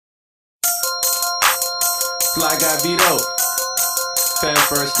Fly guy Vito, Fan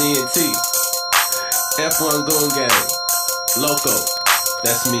First DNT, F1 Goon Gang, Loco,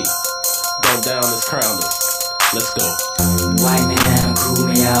 that's me. Go down, let's crown us. Let's go. Wipe me down, cool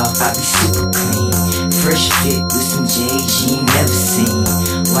me off, I be super clean. Fresh fit with some J's you ain't never seen.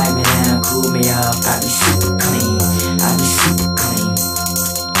 Wipe me down, cool me off, I be super clean. I be super clean.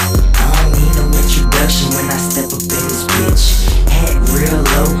 I don't need no introduction when I step up in this bitch. Hat real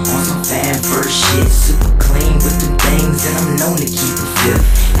low on some Fan First shit. Super clean with them things and I'm known to keep it fifth.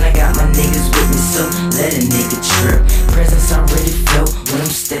 And I got my niggas with me, so let a nigga trip. Presence already felt when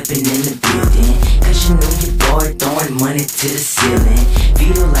I'm stepping in the building. Cause you know your boy throwing money to the ceiling.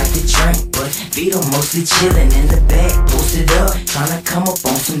 Vito like to drink, but Vito mostly chillin' in the back, posted up, tryna come up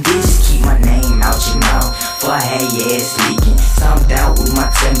on some digits. Keep my name out your mouth, before I had your ass leaking. Stomped out with my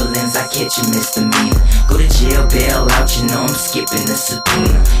Timberlands, I catch a misdemeanor. Go to jail, bail out, you know I'm skipping the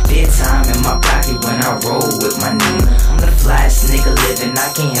subpoena. Bedtime in my pocket when I roll with my Nina. I'm the flyest nigga living, I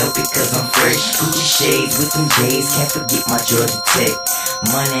can't help it cause I'm fresh. Gucci shades with them J's, can't forget my Georgia Tech.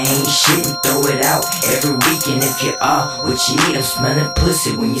 Money ain't shit, we throw it out every weekend. If you are what you eat, I'm smelling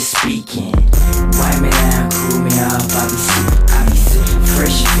pussy when you're speaking. Wipe me down, cool me off, I be super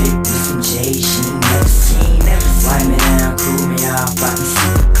fresh fit with some J's you ain't never seen. Wipe me down, cool me off, I be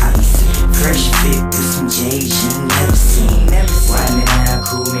super fresh fit with some J's you ain't never seen. Wipe me down,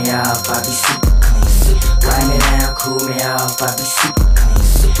 cool me off, I be super clean. Wipe me down, cool me off, I be super clean.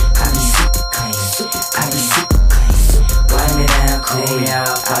 I be super clean, I be super clean. Wipe me down, cool me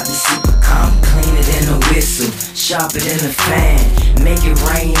off, I be super clean. I'm cleaner than a whistle, sharper than a fan. Make it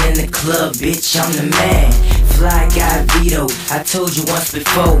rain in the club, bitch, I'm the man. Fly guy Vito, I told you once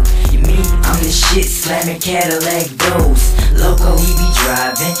before. Me, I'm the shit, slamming Cadillac doors. Loco, he be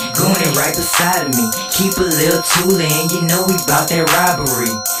driving, gooning right beside of me. Keep a little tool in, you know we bout that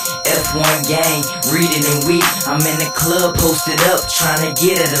robbery. F1 gang, reading and weak. I'm in the club, posted up, trying to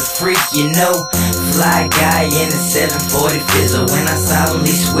get at a freak, you know. Fly guy in the 740 Fizzo. When I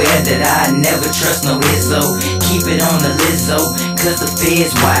solemnly swear that I never trust no Izzo. Keep it on the Lizzo, cause the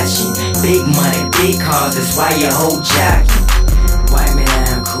feds watching. Big money, big cars, that's why your whole jockey. Wipe me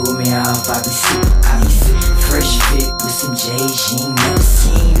down, cool me off, I be super fresh fit with some J's you ain't never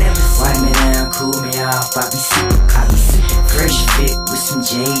seen. Wipe me down, cool me off, I be super fresh fit with some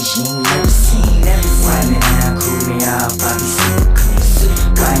J's you ain't never seen. Wipe me down, cool me off, I be super clean.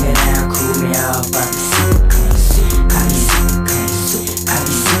 Wipe me down, cool me off, I be super clean. I be super clean, I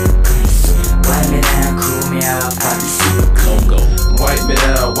be super clean. Wipe me down, cool me off, I be super clean. Loco, wipe me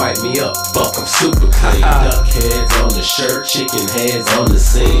down, wipe me up, fuck, I'm super clean. Duck heads on the shirt, chicken heads on the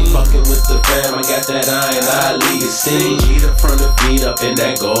scene. Fucking with the fam, I got that iron, I lead a steam. Heat up from the feet up, and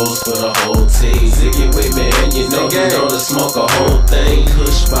that goes for the whole team. Ziggy with me, and you know to smoke a whole thing.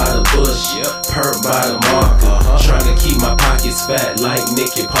 Kush by the bush, perk by the marker. Trying to keep my pockets fat like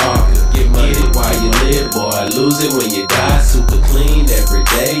Nicky Parker. Get money while you live, boy, lose it when you die. Super clean every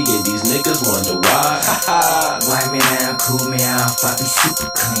day, and these niggas wonder why. Wipe me down, cool me off, I be super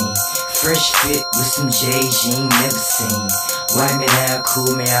clean. Fresh fit with some J's you ain't never seen. Wipe me down,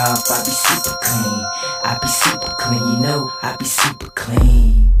 cool me off, I be super clean. I be super clean, you know I be super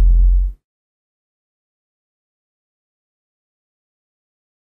clean.